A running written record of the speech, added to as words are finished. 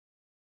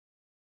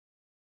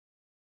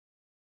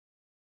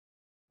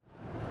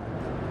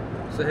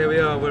So here we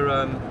are,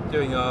 we're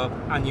doing our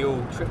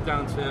annual trip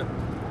down to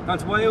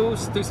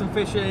Wales, do some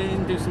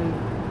fishing, do some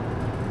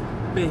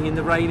being in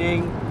the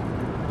raining,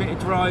 bit of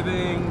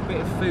driving,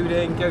 bit of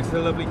fooding, go to the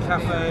lovely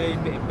cafe,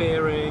 bit of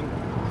beering.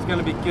 It's going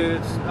to be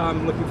good.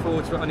 I'm looking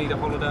forward to it. I need a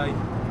holiday.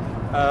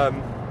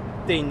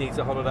 Dean needs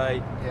a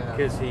holiday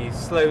because he's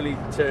slowly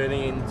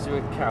turning into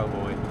a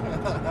cowboy,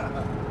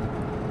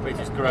 which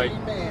is great.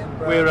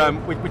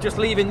 We're just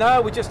leaving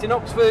now. We're just in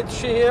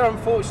Oxfordshire,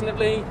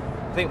 unfortunately.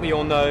 I think we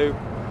all know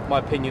my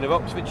opinion of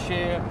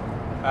Oxfordshire.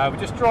 We're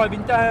just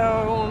driving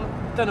down.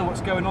 Don't know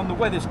what's going on. The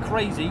weather's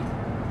crazy.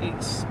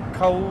 It's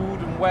cold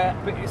and wet,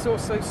 but it's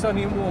also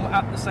sunny and warm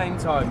at the same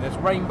time. There's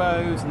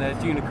rainbows and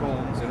there's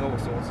unicorns and all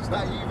sorts of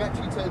stuff. You've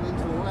actually turned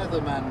into a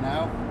weatherman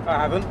now. I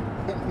haven't.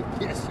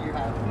 Yes, you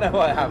have. No,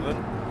 I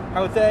haven't.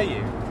 How dare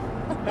you?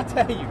 How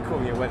dare you call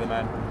me a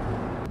weatherman?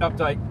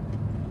 Update.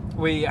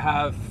 We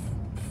have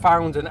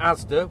found an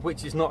Asda,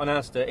 which is not an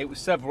Asda. It was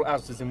several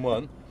Asdas in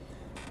one.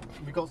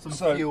 We got some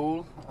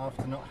fuel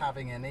after not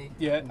having any.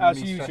 Yeah, as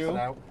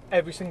usual.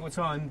 Every single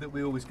time that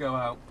we always go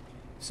out.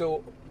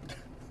 So.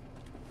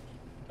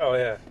 Oh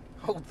yeah.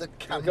 Hold the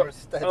camera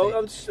steady. Oh,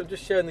 I'm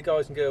just showing the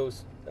guys and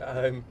girls at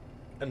home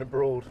and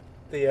abroad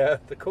the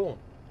corn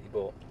he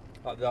bought,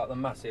 like the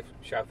massive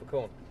shower for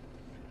corn.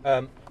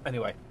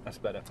 Anyway, that's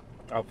better.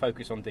 I'll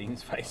focus on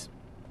Dean's face.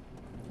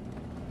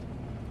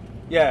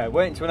 Yeah,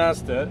 went to an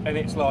Asda and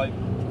it's like,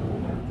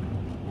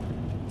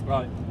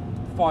 right,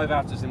 5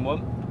 Asdas in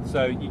one.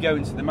 So you go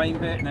into the main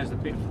bit and there's a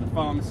bit for the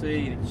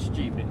pharmacy and it's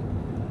stupid.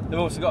 They've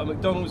also got a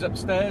McDonald's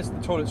upstairs. The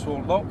toilets are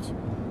all locked.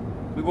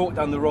 We walked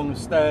down the wrong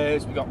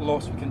stairs, we got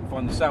lost, we couldn't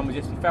find the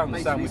sandwiches, we found the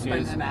sandwiches. We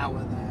spent an hour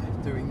there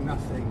doing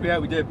nothing. Yeah,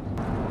 we did.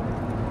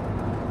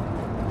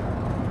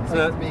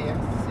 So, me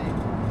ecstasy.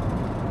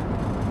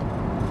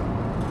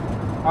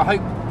 I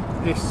hope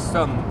this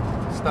sun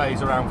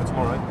stays around for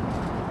tomorrow.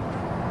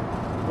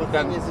 Well, the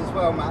thing is as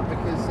well, Matt,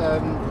 because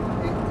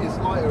it's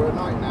lighter at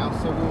night now,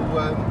 so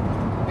we'll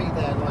be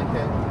there like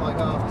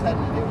 10:30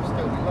 and it will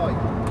still be light.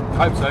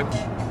 Hope so.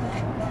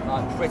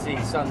 Like pretty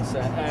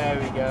sunset, there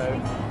we go.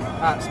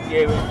 That's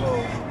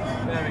beautiful,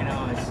 very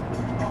nice.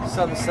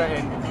 Sun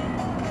setting,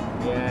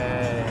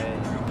 yay.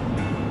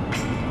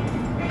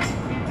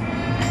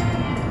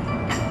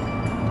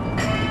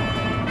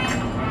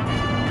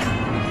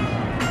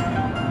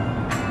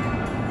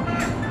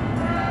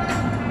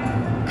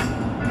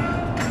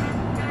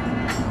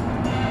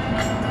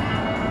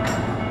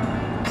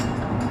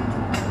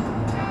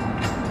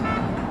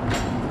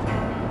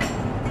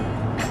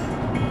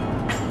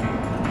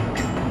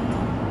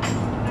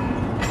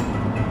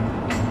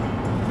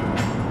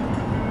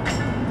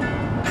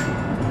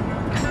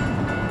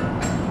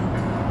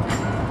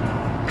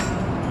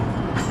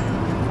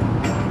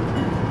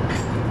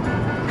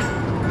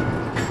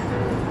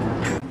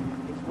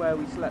 Where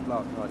we slept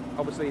last night,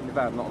 obviously in the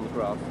van, not on the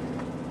grass.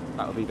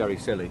 That would be very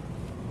silly.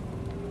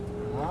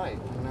 Right,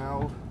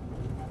 now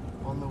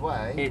on the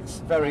way. It's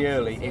very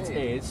early. It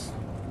is.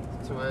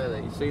 It's too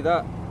early. You see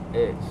that?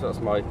 That's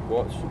my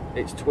watch.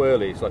 It's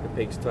twirly. It's like a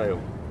pig's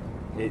tail.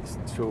 It's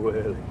too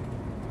early.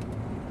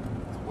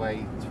 It's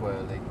way too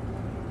early.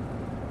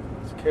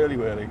 It's curly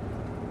whirly.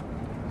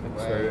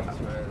 Way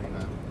too early,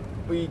 man.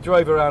 We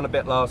drove around a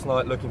bit last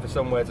night looking for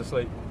somewhere to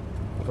sleep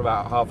for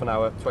about half an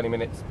hour, 20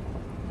 minutes.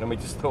 And we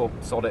just thought,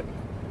 sod it,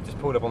 just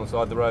pulled up on the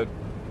side of the road,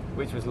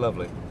 which was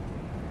lovely.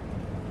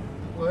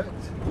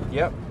 Worked?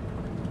 Yep,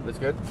 that's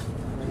good.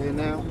 We're here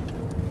now?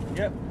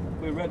 Yep,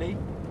 we're ready.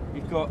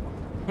 We've got,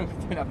 we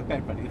don't have the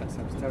bed ready, that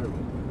sounds terrible.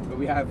 But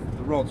we have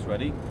the rods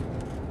ready.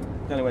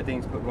 Don't know where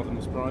Dean's put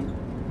Rodimus Prime.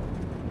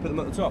 Put them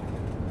at the top.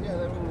 Yeah,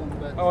 they're all on the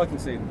bed. Oh, I can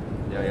see them.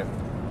 Yeah.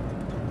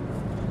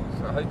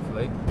 So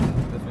hopefully,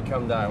 as we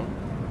come down,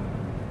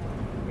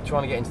 we're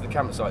trying to get into the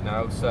campsite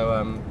now,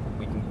 so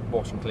we can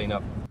wash and clean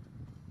up.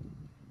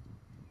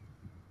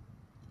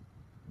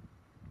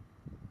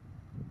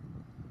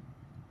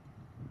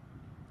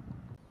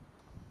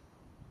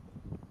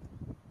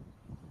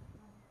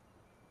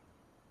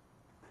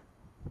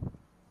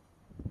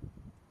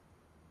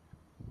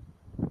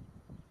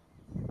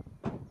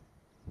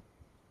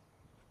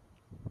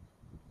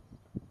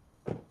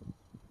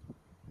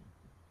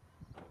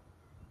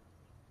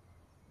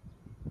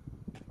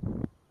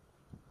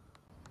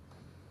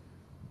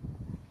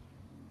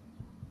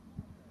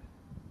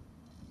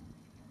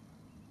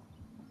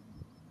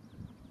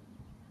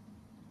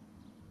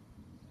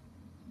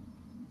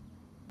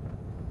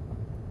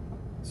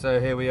 So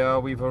here we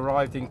are, we've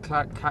arrived in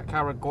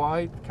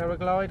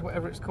Carraglide,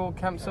 whatever it's called,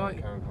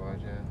 campsite.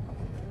 Carraglide, yeah.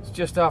 It's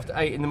just after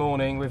 8 in the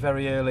morning, we're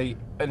very early,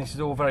 and this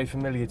is all very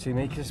familiar to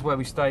me, because this is where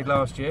we stayed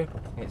last year.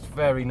 It's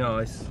very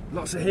nice.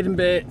 Lots of hidden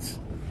bits.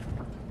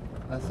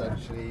 That's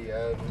actually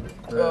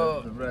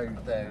the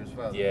road there as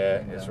well.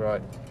 Yeah, that's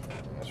right.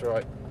 That's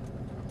right.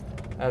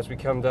 As we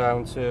come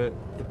down to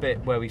the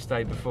bit where we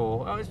stayed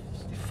before. Oh, it's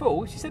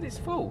full? She said it's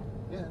full.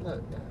 Yeah,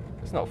 look. Yeah.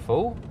 It's not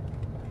full.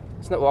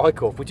 It's not what I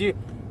call. Would you,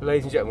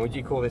 ladies and gentlemen, would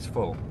you call this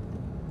full?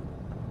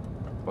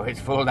 Well, it's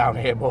full down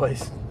here,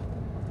 boys.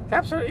 It's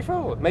absolutely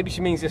full. Maybe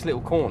she means this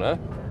little corner.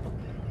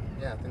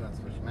 Yeah, I think that's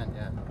what you meant,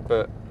 yeah.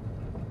 But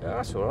yeah,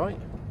 that's all right.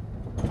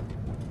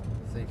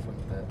 See from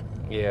there.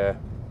 Yeah.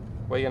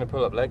 Where are you going to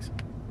pull up, Legs?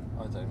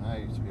 I don't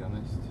know, to be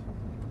honest.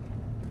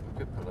 I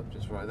could pull up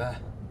just right there.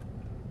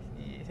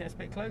 Yeah, it's a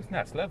bit close. No,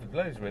 it's lovely.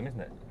 Loads of room, isn't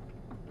it?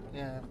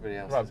 Yeah, everybody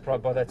else.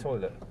 Right by their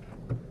toilet.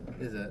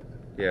 Is it?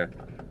 Yeah.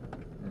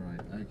 Right,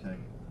 okay.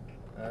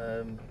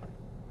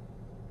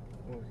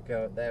 We could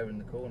go up there in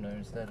the corner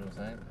instead or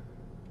something.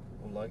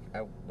 Or like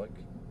out like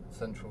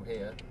central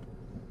here.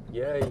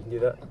 Yeah, you can do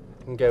that.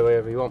 You can go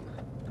wherever you want.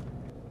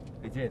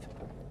 We did.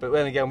 But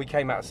then again, we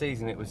came out of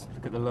season, it was,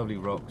 look at the lovely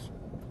rocks.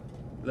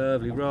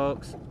 Lovely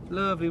rocks,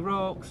 lovely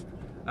rocks.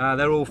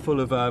 They're all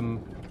full of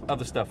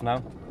other stuff now.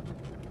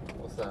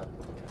 What's that?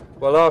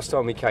 Well, last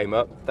time we came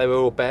up, they were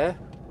all bare.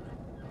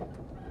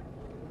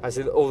 As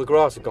in, all the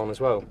grass had gone as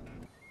well.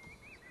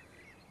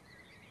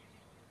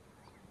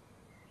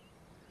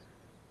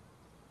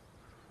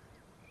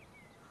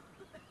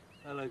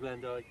 Hello,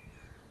 Glendy.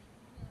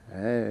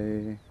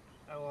 Hey,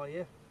 How are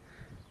you?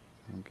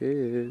 I'm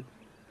good.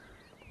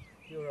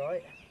 You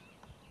alright?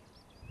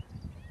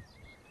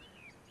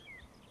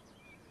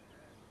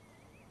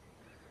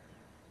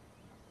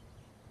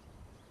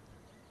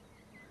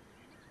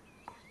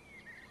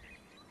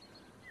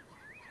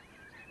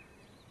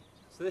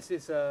 So this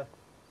is the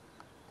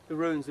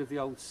ruins of the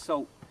old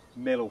salt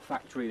mill or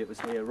factory that was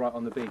here right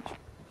on the beach.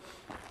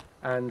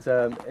 And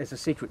it's a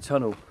secret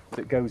tunnel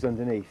that goes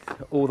underneath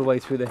all the way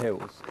through the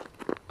hills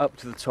up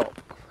to the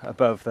top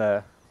above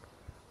there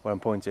where I'm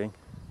pointing.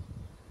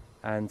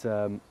 And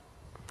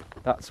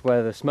that's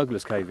where the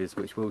Smuggler's Cave is,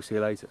 which we'll see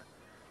later.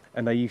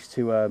 And they used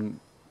to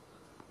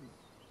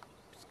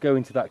go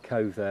into that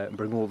cove there and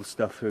bring all the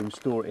stuff through and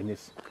store it in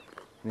this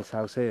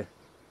house here.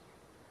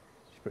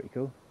 Which is pretty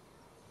cool.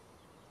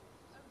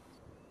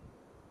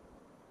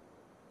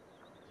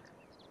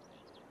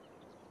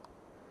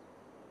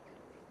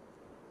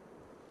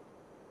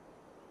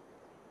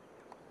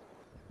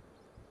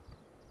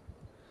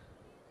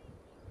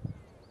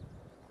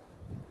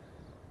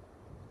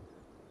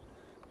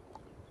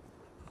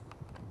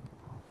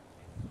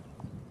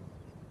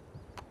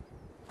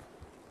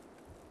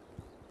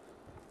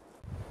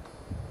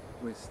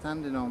 We're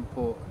standing on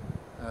Port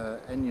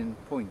Enion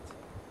Point,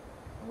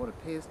 and what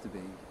appears to be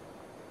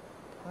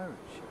a pirate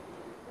ship.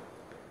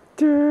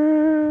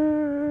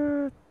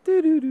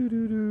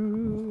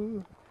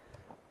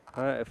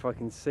 Alright, if I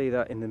can see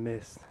that in the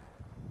mist,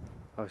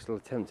 I shall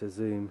attempt to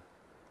zoom.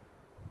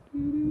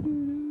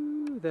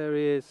 There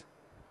he is.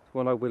 It's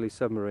One Eye Willie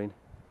submarine.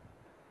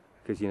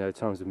 Because you know,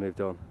 times have moved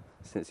on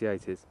since the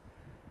 80s.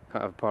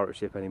 Can't have a pirate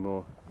ship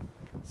anymore.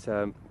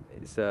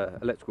 It's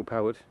electrical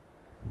powered.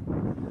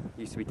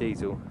 Used to be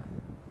diesel.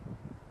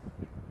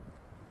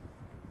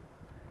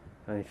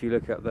 And if you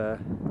look up there,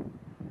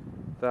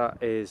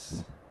 that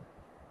is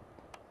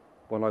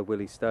One Eye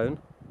Willie stone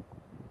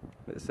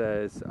that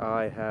says,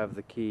 "I have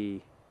the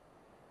key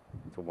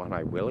to One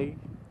Eye Willie."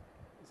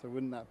 So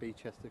wouldn't that be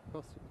Chester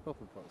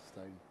Copperpot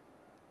stone?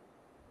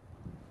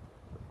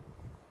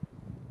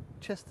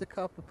 Chester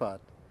Copperpot.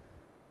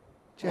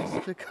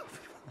 Chester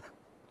Copperpot.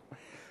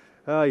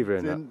 Oh, you've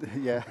ruined that.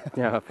 Yeah.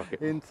 Yeah, fuck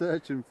it. In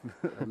search of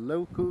a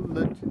local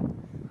legend.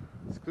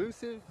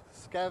 Exclusive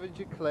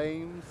scavenger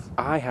claims.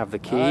 I have the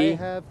key. I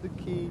have the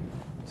key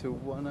to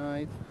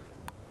One-Eyed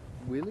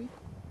Willie.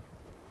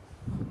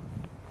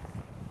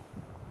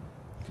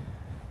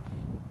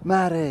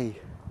 Matty,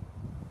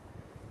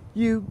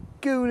 you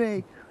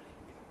goonie.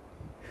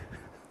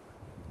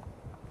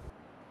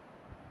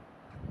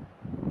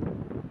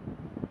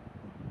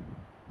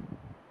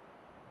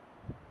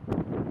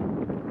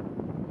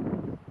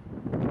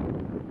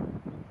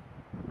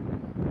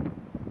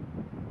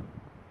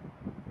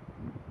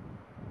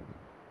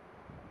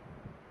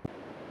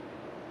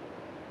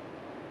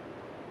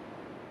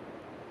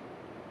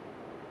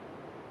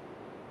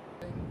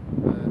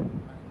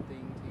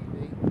 Dean TV,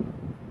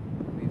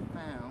 we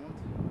found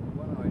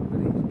One-Eyed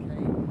Willie's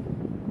cave.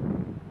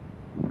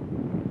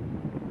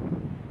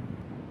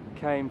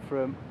 Came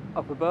from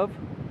up above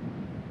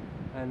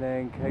and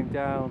then came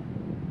down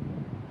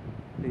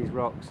these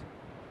rocks.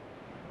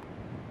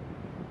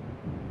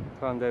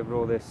 Climbed over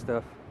all this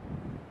stuff.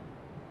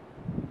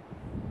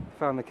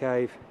 Found the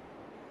cave.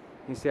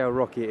 You can see how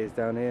rocky it is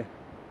down here.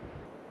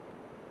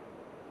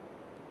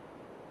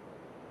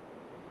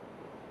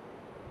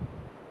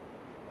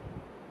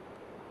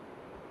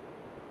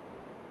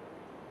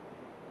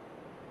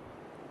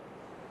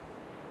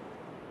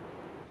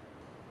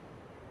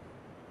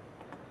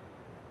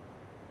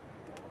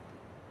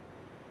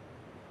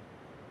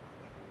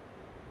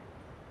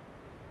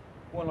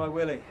 One Eye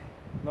Willie.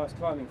 Nice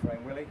climbing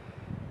frame, Willie.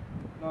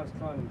 Nice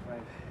climbing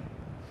frame.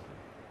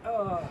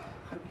 Oh,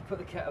 hope you put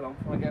the kettle on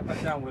before I get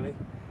back down, Willie.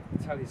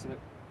 I'll tell you something.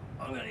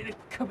 I'm going to need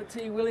a cup of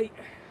tea, Willie.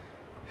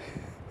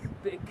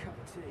 Big cup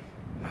of tea.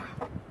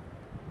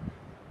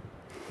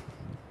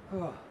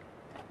 Oh.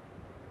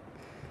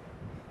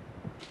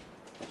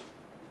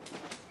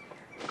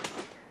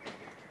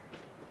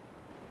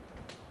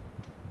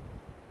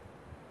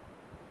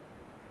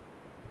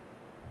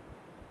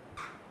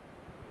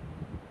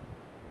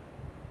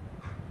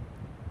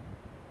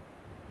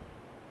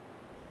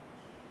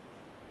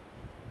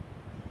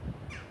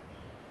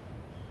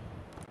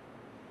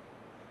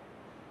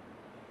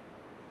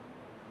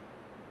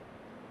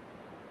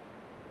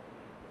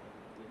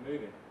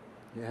 moving.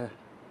 Yeah.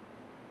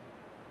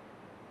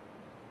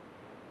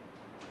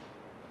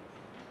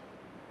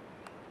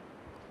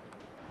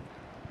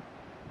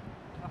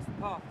 That's the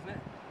path, isn't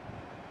it?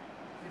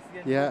 Is this the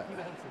end Yeah. of Rocky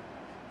Mountain?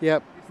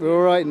 Yep, This is the we're all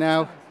end of right Rocky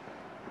now. Mountain.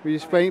 We've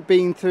just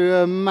been through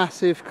a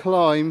massive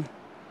climb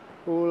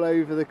all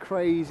over the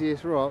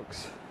craziest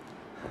rocks.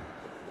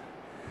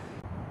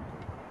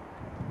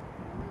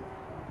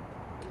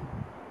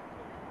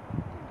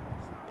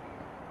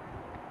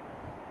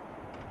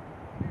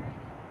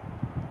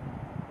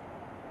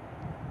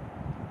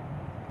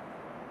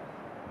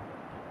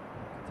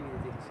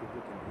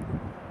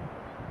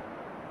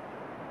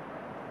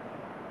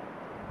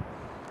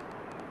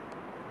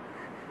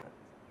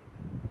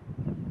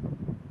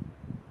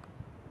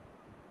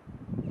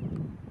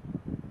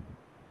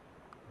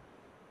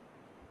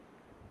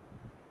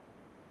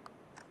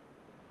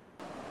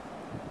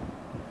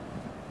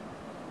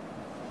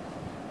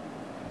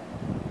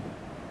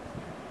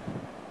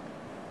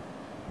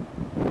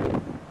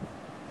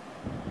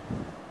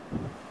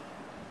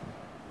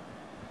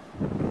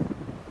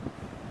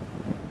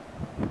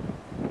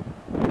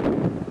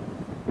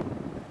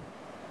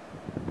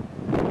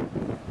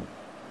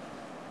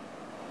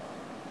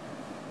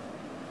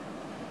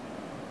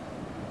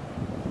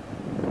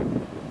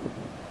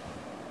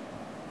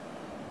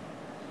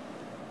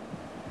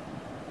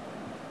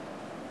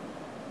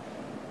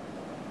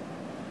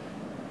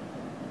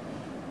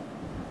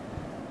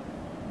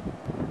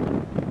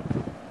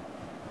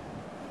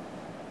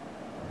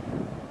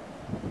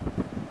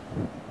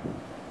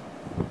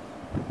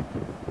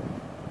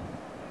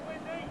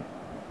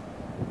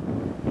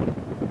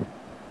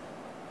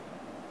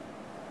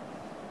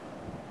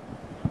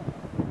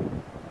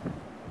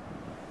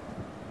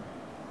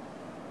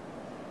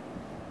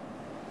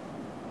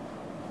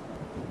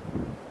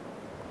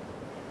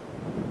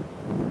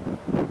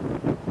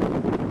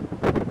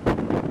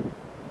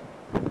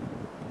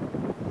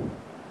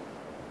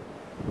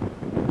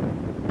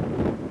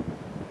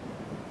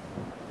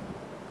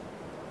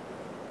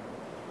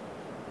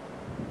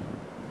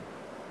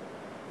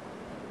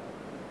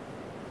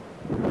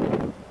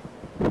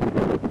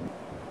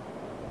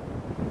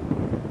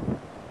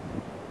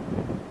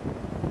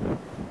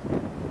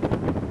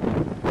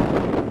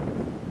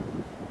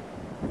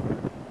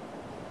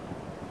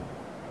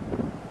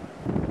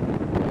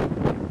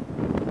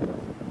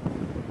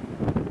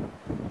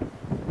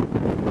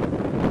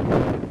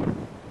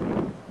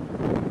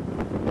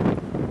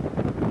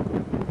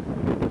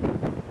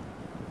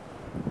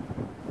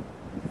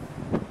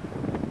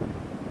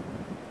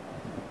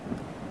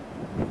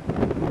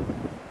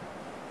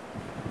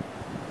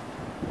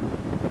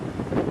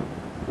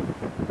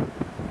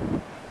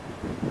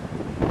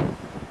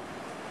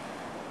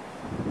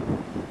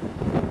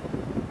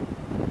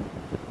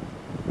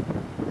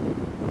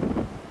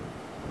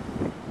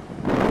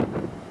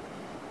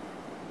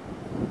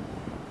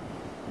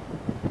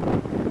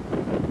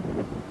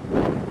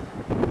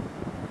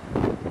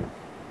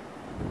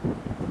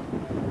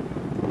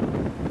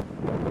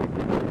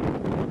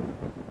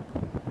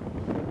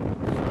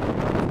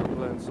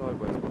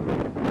 Sideways, by the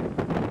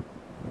way.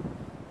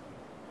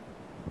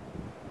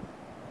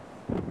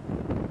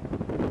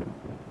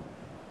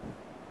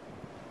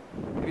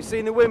 Have you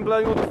seen the wind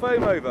blowing all the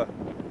foam over?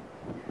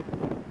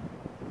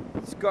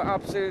 It's got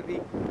absolutely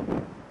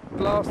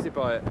blasted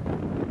by it.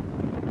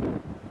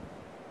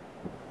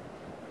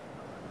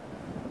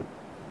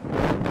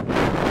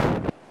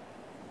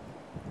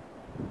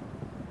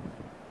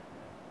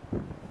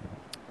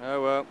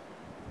 Oh well.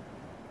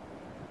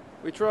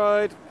 We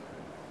tried.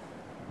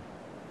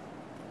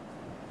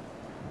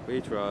 We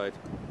tried.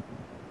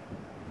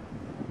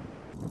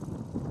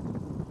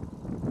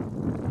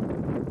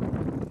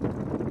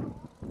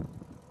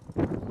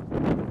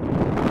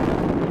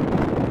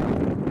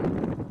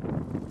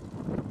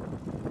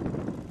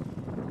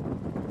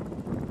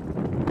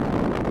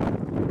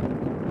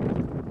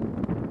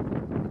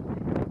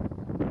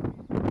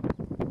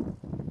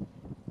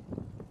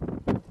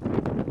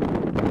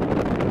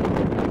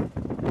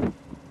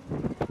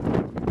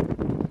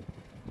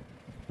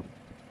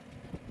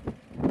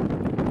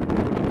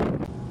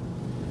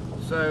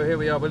 So here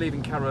we are, we're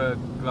leaving Carra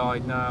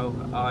Glide now.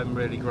 I'm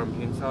really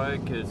grumpy and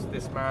tired because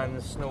this man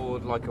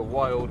snored like a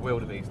wild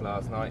wildebeest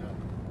last night.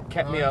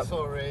 Kept me up.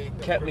 Sorry.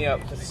 Kept me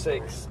up for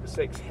six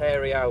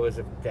hairy hours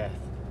of death,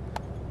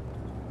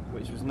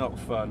 which was not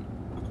fun.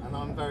 And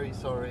I'm very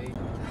sorry.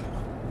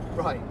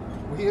 Right,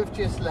 we have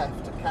just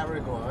left Carra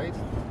Glide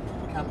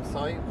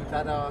campsite. We've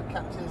had our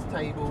captain's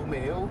table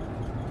meal.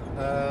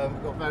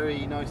 Got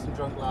very nice and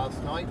drunk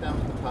last night down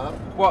at the pub.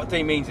 What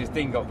Dean means is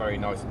Dean got very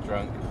nice and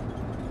drunk.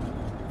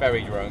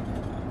 Very drunk.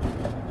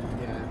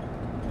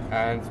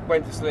 Yeah. And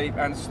went to sleep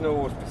and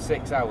snored for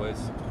 6 hours.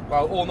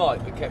 Well, all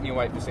night, but kept me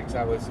awake for 6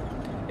 hours.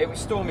 It was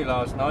stormy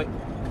last night.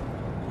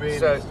 Really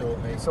so,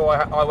 stormy. So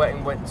I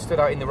went and stood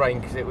out in the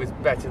rain because it was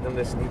better than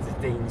listening to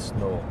Dean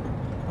snore.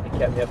 He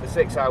kept me up for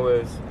 6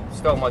 hours,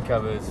 stole my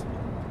covers.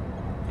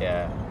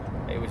 Yeah,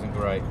 it wasn't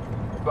great.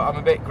 But I'm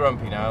a bit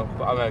grumpy now,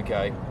 but I'm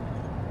okay.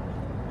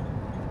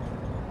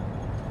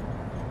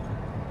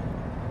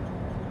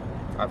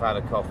 I've had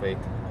a coffee,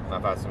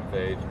 I've had some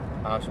food,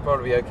 and I should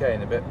probably be okay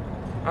in a bit.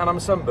 And I'm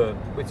sunburned,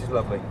 which is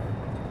lovely.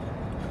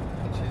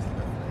 Which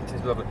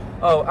is lovely.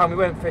 Oh, and we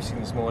went fishing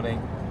this morning,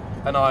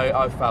 and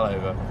I fell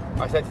over.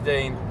 I said to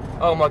Dean,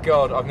 oh my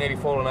God, I've nearly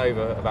fallen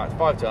over about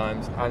 5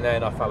 times, and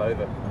then I fell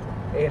over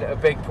in a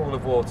big pool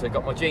of water,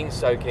 got my jeans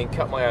soaking,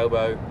 cut my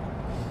elbow,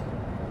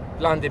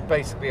 landed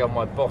basically on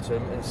my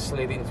bottom and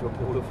slid into a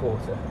pool of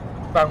water.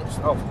 Bounced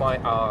off my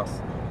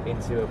arse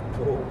into a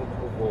pool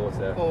of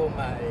water. Poor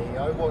Matty,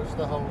 I watched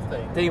the whole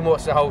thing. Dean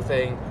watched the whole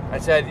thing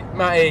and said,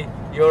 Matty,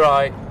 you're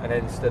right, and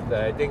then stood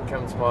there. Didn't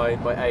come to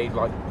my aid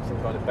like some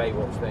kind of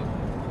Baywatch thing.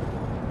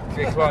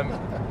 So he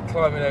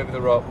climbing over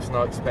the rocks, and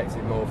I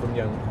expected more from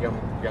young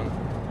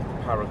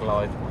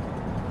Paraglide.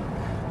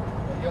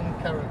 Young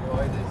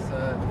Paraglide is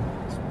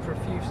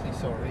profusely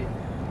sorry.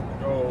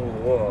 Oh,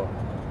 wow.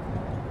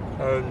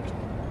 And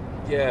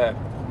yeah,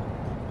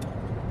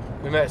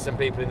 we met some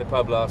people in the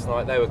pub last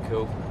night. They were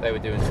cool. They were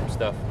doing some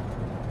stuff.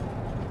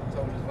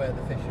 Told us where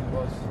the fishing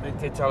was. They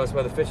did tell us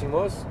where the fishing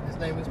was. His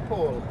name was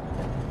Paul.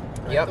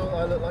 Yep. I thought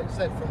I looked like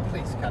Zed from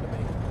Police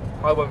Academy.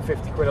 I won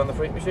 50 quid on the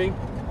fruit machine.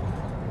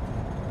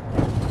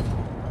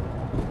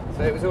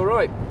 So it was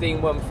alright.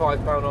 Dean won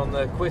 £5 on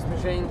the quiz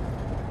machine.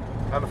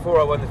 And before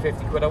I won the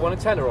 50 quid, I won a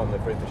tenner on the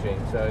fruit machine.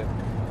 So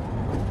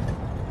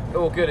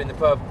all good in the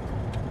pub.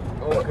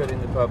 All good in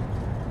the pub.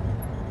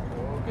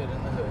 All good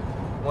in the hood.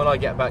 When I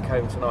get back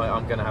home tonight,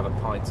 I'm going to have a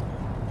pint.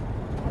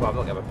 Well, I'm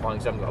not going to have a pint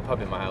because I haven't got a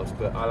pub in my house,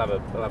 but I'll have a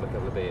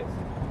couple of beers.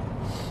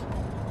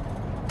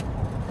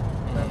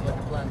 Sounds like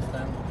a plan,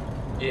 Stan.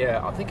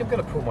 Yeah, I think I'm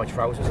going to pull my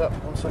trousers up.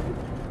 1 second.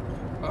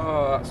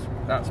 Oh,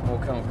 that's more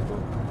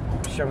comfortable.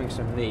 Showing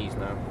some knees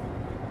now.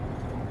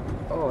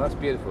 Oh, that's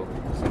beautiful.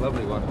 It's a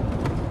lovely one.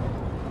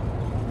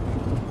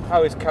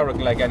 How is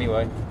Carragleg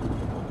anyway?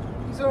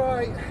 He's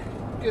alright.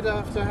 Good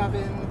after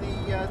having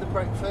the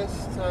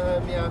breakfast.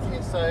 Yeah, I think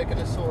it's going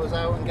to sort us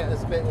out and get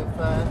us a bit of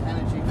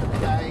energy for the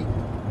day.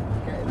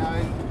 Getting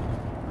home.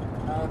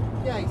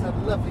 Yeah, he's had a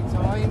lovely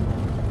time.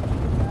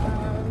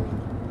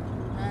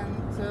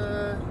 And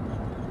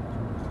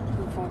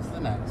look forward to the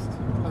next.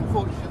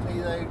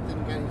 Unfortunately, they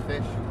didn't get any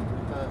fish.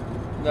 But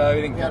No,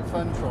 we didn't. we had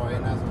fun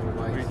trying, as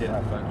always. We did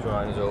have fun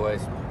trying, as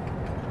always.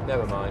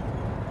 Never mind.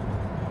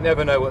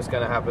 Never know what's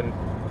going to happen.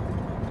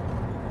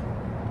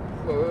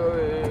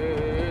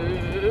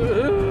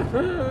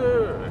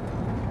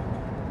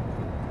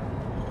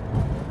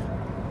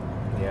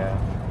 Yeah.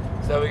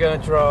 So we're going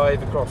to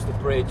drive across the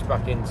bridge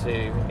back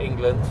into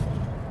England,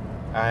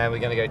 and we're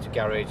going to go to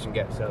garage and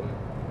get some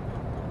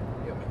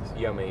Yummies.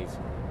 yummies.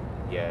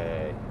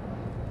 Yay.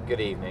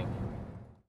 Good evening.